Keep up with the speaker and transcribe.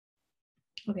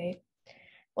Okay,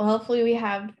 well, hopefully we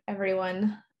have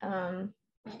everyone. I'm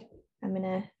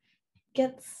gonna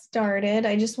get started.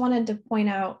 I just wanted to point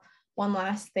out one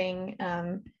last thing,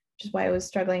 which is why I was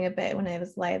struggling a bit when I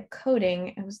was live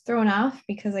coding. I was thrown off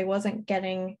because I wasn't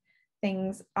getting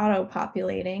things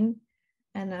auto-populating,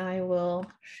 and I will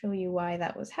show you why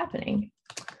that was happening.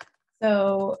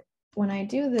 So when I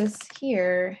do this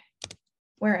here,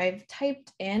 where I've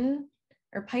typed in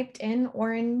or piped in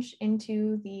orange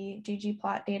into the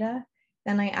ggplot data,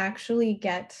 then I actually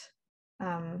get,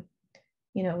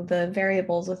 the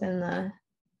variables within the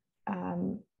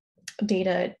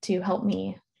data to help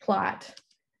me plot.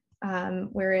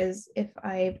 Whereas if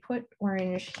I put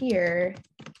orange here,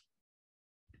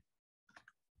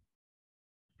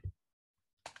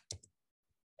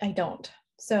 I don't.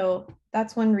 So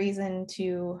that's one reason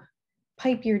to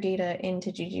pipe your data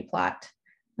into ggplot.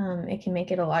 It can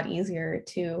make it a lot easier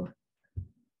to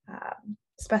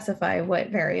specify what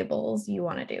variables you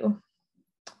want to do.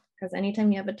 Because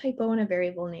anytime you have a typo in a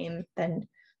variable name, then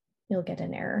you'll get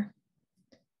an error.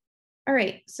 All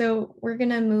right, so we're going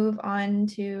to move on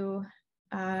to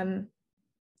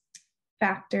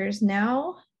factors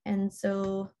now. And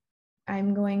so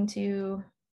I'm going to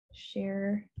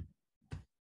share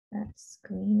that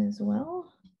screen as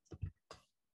well.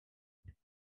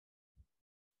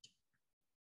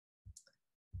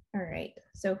 All right,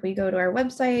 so if we go to our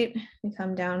website, we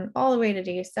come down all the way to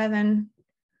day 7.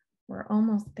 We're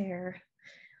almost there.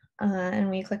 And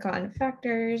we click on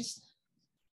factors.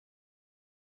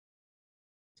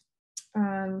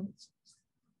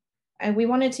 We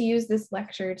wanted to use this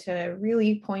lecture to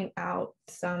really point out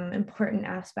some important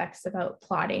aspects about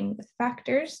plotting with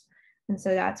factors. And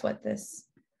so that's what this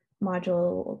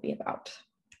module will be about.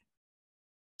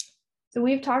 So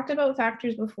we've talked about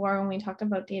factors before when we talked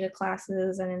about data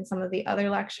classes and in some of the other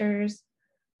lectures.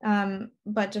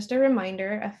 But just a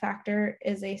reminder, a factor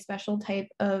is a special type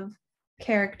of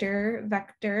character,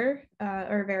 vector,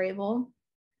 or variable.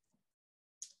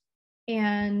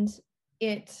 And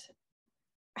it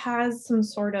has some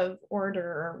sort of order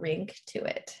or rank to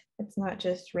it. It's not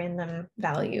just random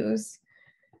values.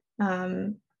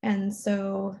 And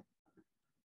so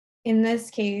in this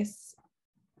case,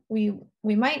 we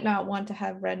might not want to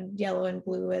have red, yellow, and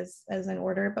blue as an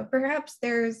order, but perhaps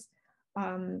there's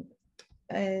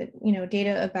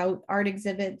data about art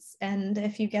exhibits, and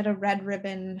if you get a red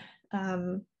ribbon,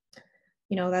 that's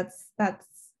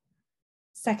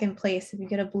second place. If you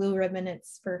get a blue ribbon,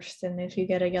 it's first, and if you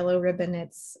get a yellow ribbon,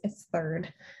 it's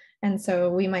third. And so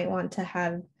we might want to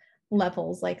have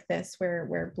levels like this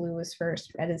where blue is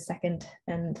first, red is second,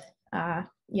 and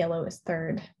yellow is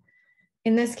third.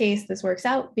 In this case, this works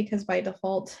out because by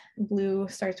default, blue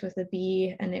starts with a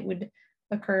B and it would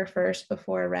occur first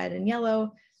before red and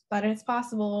yellow, but it's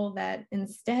possible that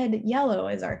instead yellow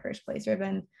is our first place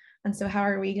ribbon. And so how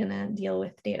are we gonna deal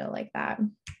with data like that?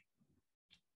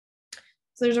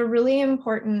 So there's a really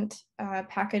important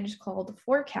package called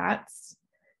forcats,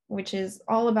 which is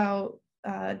all about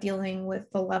dealing with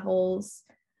the levels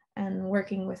and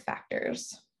working with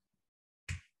factors.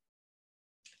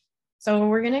 So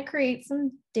we're going to create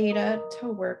some data to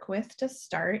work with to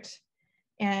start,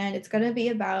 and it's going to be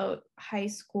about high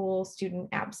school student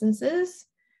absences.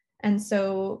 And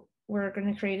so we're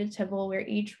going to create a table where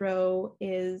each row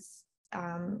is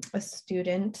a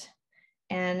student,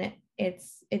 and it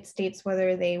states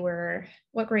whether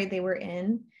what grade they were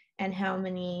in and how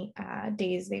many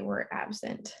days they were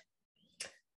absent.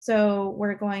 So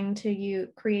we're going to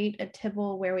create a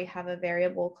table where we have a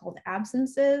variable called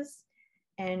absences,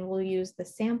 and we'll use the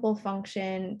sample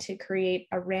function to create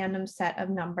a random set of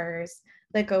numbers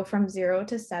that go from 0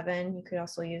 to 7. You could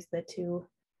also use you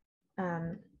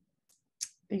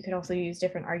could also use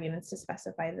different arguments to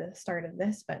specify the start of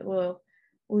this, but we'll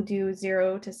do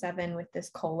 0 to 7 with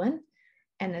this colon,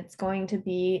 and it's going to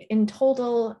be in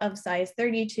total of size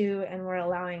 32, and we're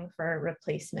allowing for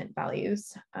replacement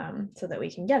values so that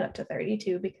we can get up to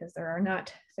 32 because there are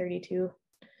not 32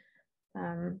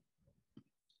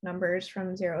 numbers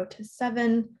from 0 to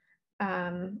 7,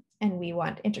 and we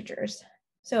want integers.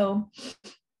 So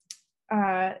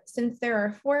since there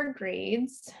are 4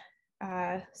 grades,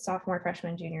 sophomore,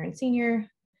 freshman, junior, and senior,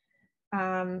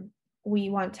 we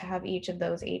want to have each of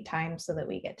those 8 times so that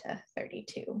we get to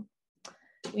 32.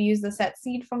 We use the set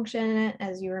seed function,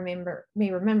 as you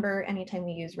may remember, anytime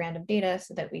we use random data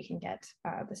so that we can get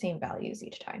the same values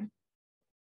each time.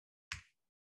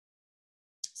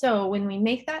 So when we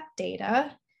make that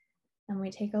data, and we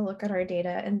take a look at our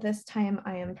data, and this time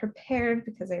I am prepared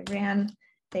because I ran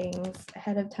things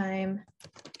ahead of time.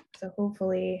 So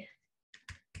hopefully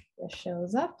this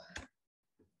shows up.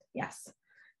 Yes.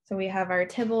 So we have our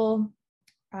tibble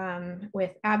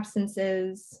with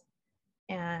absences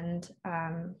and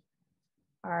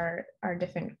our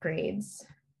different grades.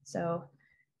 So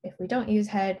if we don't use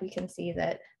head, we can see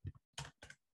that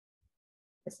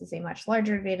this is a much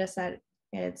larger data set.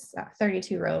 It's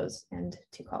 32 rows and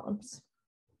 2 columns.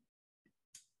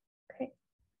 Okay.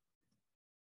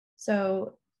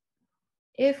 So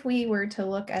if we were to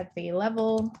look at the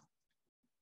level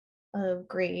of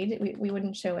grade, we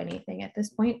wouldn't show anything at this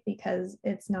point because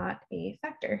it's not a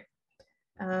factor.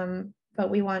 But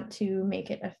we want to make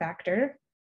it a factor,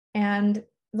 and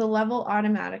the level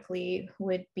automatically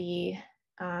would be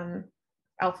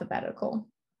alphabetical.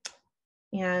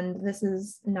 And this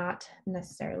is not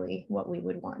necessarily what we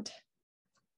would want.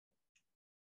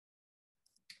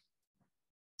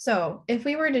 So if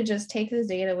we were to just take this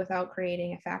data without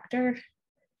creating a factor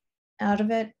out of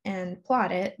it and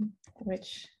plot it,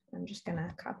 which I'm just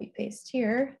gonna copy paste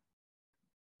here.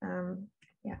 You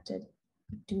have to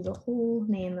do the whole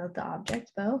name of the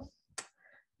object though.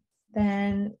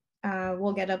 Then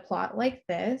we'll get a plot like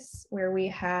this, where we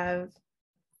have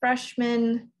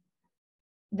freshman,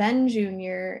 then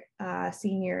junior,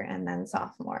 senior, and then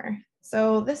sophomore.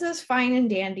 So this is fine and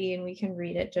dandy and we can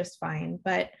read it just fine,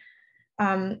 but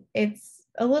it's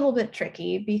a little bit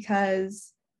tricky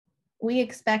because we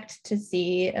expect to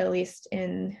see, at least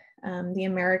in the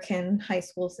American high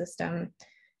school system,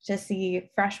 to see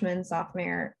freshman,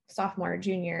 sophomore,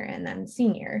 junior, and then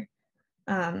senior.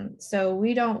 So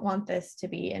we don't want this to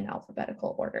be in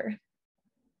alphabetical order.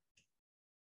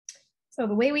 So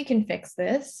the way we can fix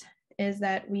this is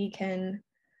that we can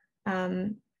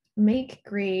make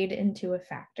grade into a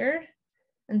factor.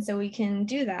 And so we can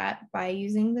do that by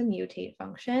using the mutate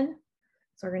function.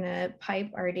 So we're gonna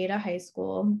pipe our data high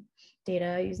school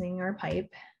data using our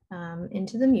pipe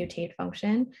into the mutate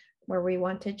function, where we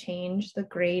want to change the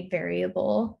grade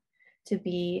variable to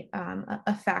be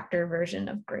a factor version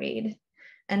of grade.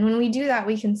 And when we do that,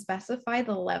 we can specify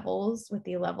the levels with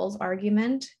the levels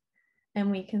argument.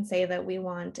 And we can say that we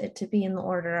want it to be in the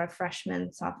order of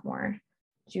freshman, sophomore,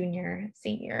 junior,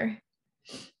 senior.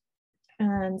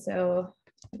 And so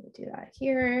we'll do that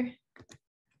here.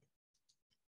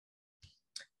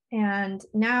 And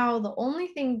now the only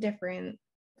thing different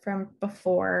from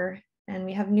before, and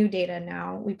we have new data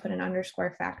now, we put an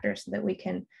underscore factor so that we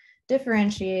can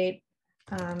differentiate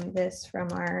this from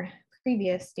our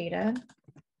previous data.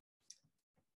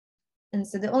 And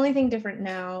so the only thing different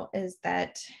now is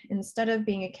that instead of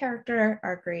being a character,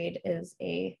 our grade is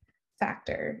a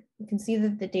factor. You can see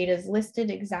that the data is listed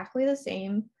exactly the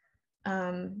same,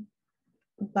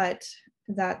 but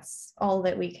that's all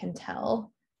that we can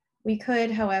tell. We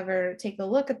could, however, take a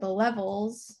look at the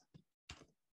levels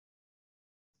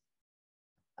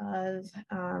of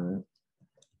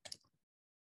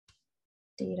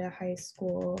data high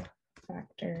school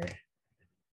factor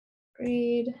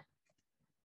grade.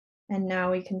 And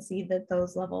now we can see that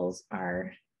those levels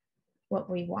are what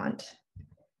we want.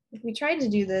 If we tried to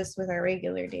do this with our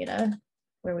regular data,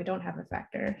 where we don't have a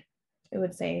factor, it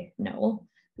would say no,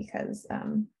 because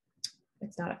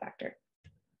it's not a factor.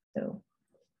 So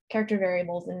character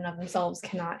variables in and of themselves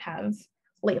cannot have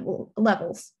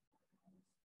levels.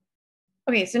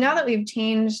 Okay, so now that we've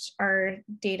changed our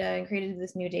data and created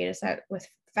this new data set with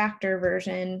factor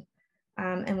version,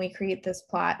 and we create this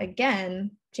plot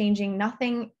again, changing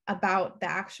nothing about the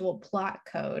actual plot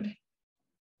code,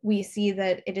 we see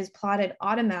that it is plotted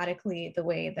automatically the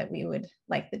way that we would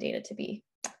like the data to be,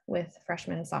 with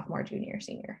freshman, sophomore, junior,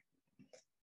 senior,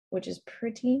 which is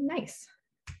pretty nice.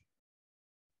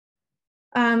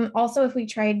 Also, if we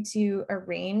tried to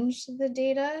arrange the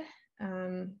data,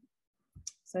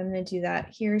 so I'm going to do that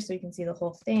here so you can see the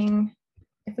whole thing.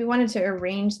 If we wanted to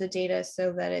arrange the data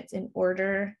so that it's in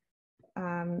order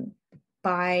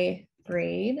by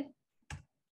grade,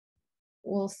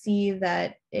 we'll see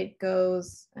that it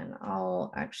goes, and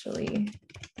I'll actually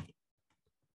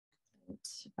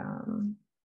n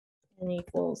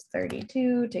equals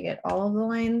 32 to get all of the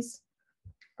lines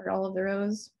or all of the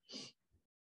rows.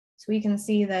 So we can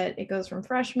see that it goes from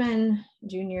freshman,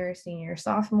 junior, senior,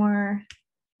 sophomore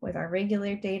with our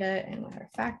regular data and with our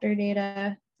factor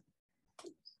data.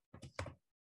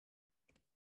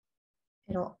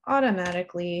 It'll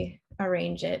automatically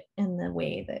arrange it in the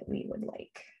way that we would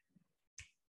like.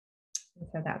 And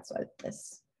so that's what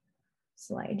this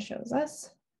slide shows us.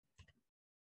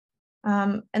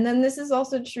 And then this is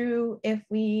also true if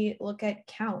we look at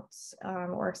counts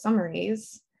or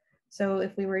summaries. So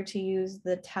if we were to use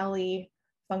the tally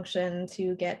function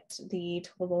to get the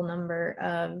total number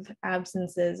of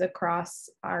absences across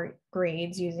our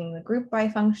grades using the group by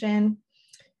function,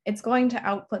 it's going to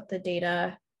output the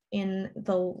data in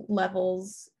the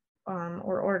levels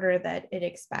or order that it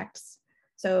expects.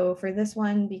 So for this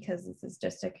one, because this is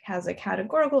just has a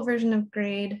categorical version of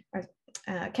grade, or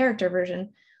character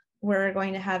version, we're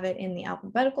going to have it in the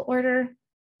alphabetical order.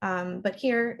 But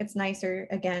here it's nicer,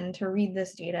 again, to read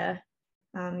this data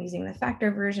using the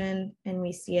factor version, and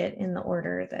we see it in the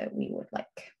order that we would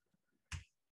like.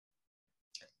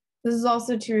 This is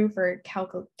also true for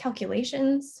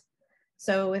calculations.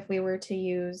 So if we were to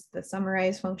use the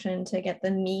summarize function to get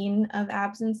the mean of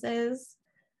absences,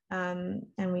 and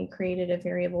we created a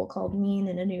variable called mean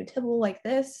in a new table like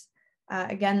this,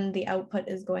 again, the output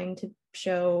is going to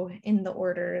show in the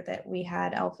order that we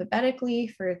had alphabetically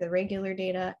for the regular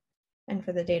data, and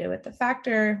for the data with the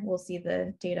factor, we'll see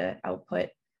the data output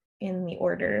in the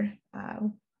order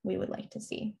we would like to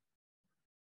see.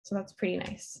 So that's pretty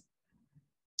nice.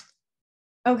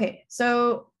 Okay,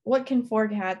 so what can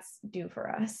forcats do for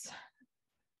us?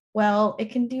 Well, it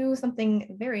can do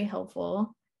something very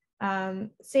helpful.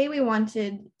 Say we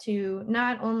wanted to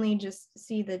not only just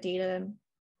see the data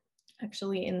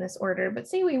actually in this order, but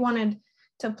say we wanted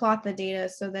to plot the data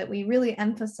so that we really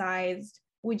emphasized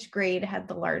which grade had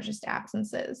the largest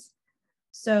absences.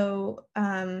 So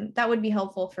that would be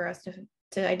helpful for us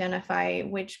to identify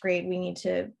which grade we need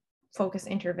to focus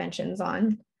interventions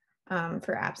on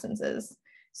for absences.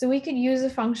 So we could use a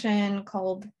function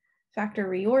called factor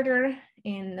reorder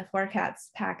in the forcats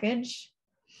package,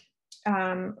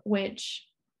 which,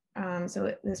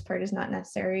 so this part is not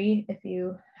necessary if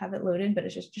you have it loaded, but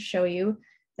it's just to show you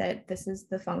that this is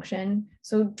the function.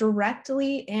 So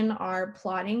directly in our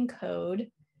plotting code,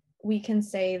 we can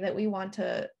say that we want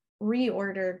to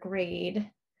reorder grade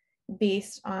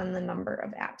based on the number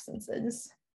of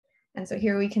absences. And so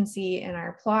here we can see in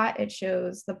our plot, it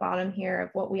shows the bottom here of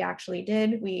what we actually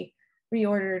did. We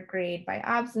reordered grade by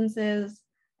absences.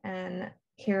 And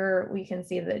here we can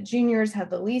see that juniors have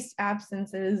the least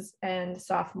absences and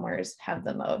sophomores have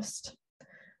the most.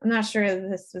 I'm not sure that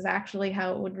this is actually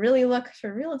how it would really look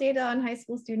for real data on high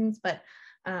school students, but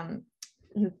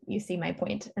you see my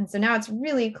point. And so now it's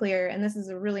really clear, and this is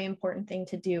a really important thing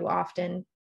to do often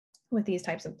with these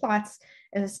types of plots,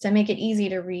 is to make it easy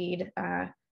to read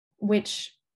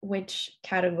which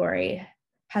category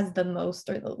has the most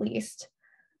or the least.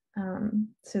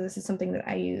 So this is something that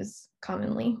I use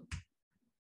commonly.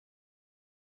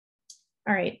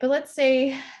 All right, but let's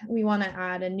say we want to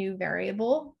add a new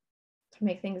variable to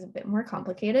make things a bit more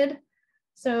complicated.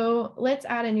 So let's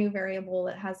add a new variable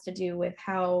that has to do with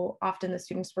how often the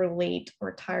students were late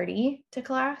or tardy to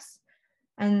class.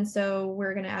 And so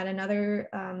we're going to add another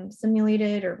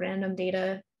simulated or random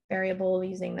data variable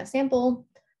using the sample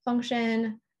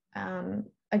function.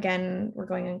 Again, we're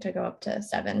going to go up to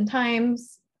 7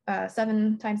 times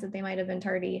that they might have been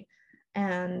tardy,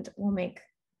 and we'll make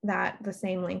that the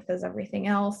same length as everything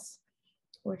else,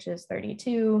 which is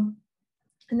 32.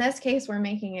 In this case, we're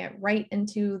making it right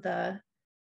into the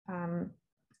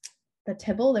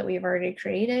tibble that we've already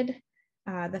created,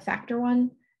 the factor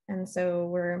one. And so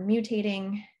we're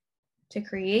mutating to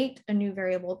create a new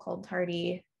variable called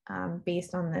tardy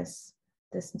based on this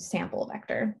sample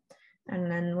vector. And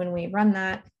then when we run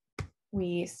that,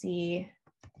 we see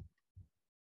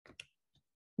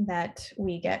that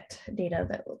we get data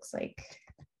that looks like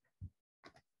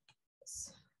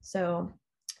this. So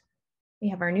we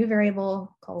have our new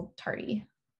variable called tardy.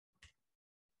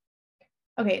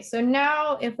 Okay, so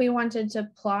now if we wanted to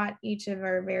plot each of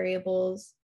our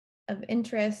variables of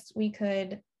interest, we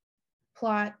could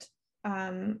plot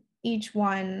each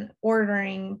one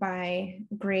ordering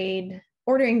grade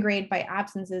by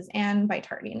absences and by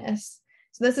tardiness.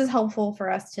 So this is helpful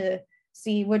for us to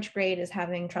see which grade is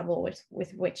having trouble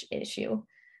with which issue.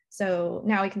 So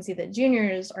now we can see that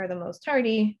juniors are the most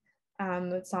tardy,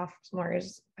 but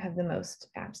sophomores have the most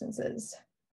absences.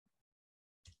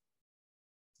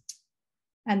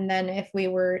 And then if we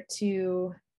wanted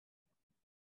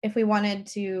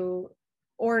to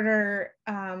order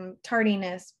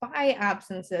tardiness by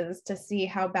absences to see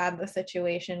how bad the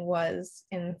situation was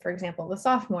in, for example, the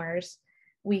sophomores,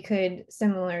 we could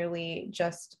similarly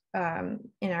just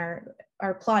in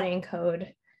our plotting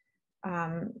code,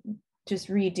 just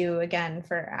redo again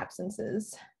for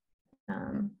absences.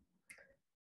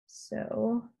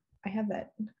 So I have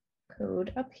that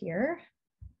code up here.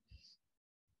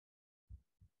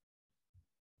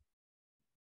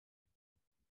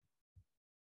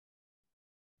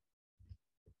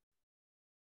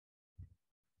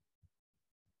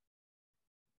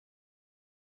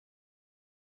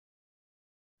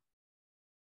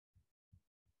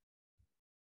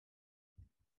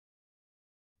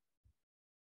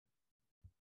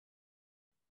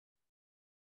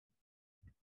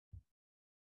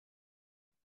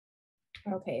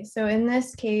 Okay, so in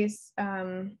this case,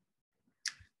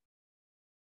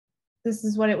 this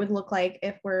is what it would look like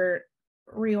if we're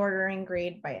reordering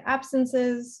grade by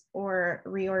absences or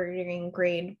reordering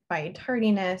grade by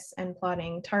tardiness and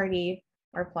plotting tardy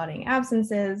or plotting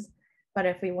absences. But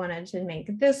if we wanted to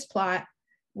make this plot,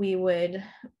 we would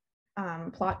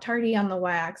plot tardy on the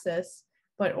y-axis,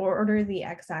 but order the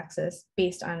x-axis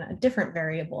based on a different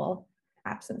variable,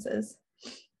 absences.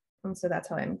 And so that's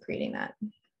how I'm creating that.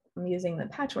 I'm using the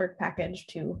patchwork package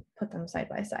to put them side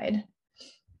by side.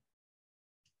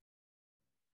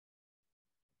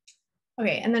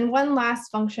 Okay, and then one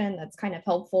last function that's kind of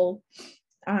helpful.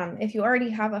 If you already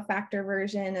have a factor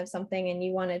version of something and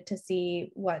you wanted to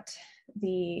see what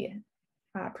the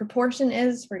proportion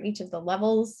is for each of the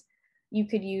levels, you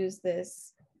could use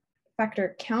this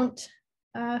factor count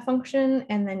function,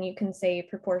 and then you can say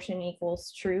proportion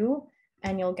equals true,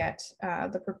 and you'll get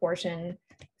the proportion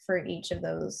for each of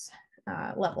those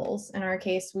levels. In our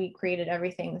case, we created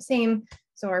everything the same,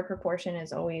 so our proportion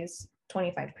is always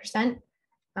 25%.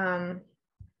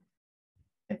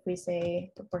 If we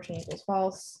say proportion equals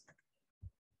false,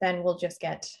 then we'll just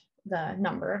get the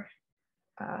number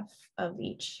of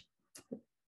each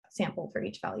sample for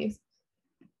each value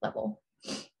level.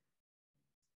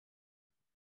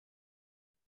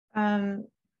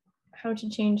 How to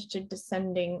change to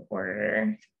descending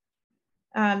order.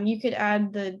 You could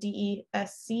add the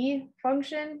DESC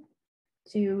function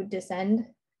to descend.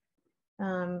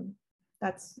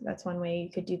 That's one way you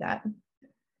could do that.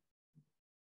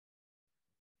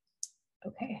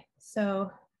 Okay,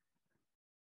 so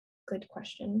good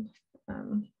question.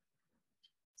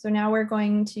 So now we're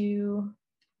going to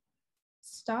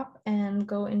stop and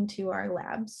go into our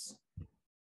labs.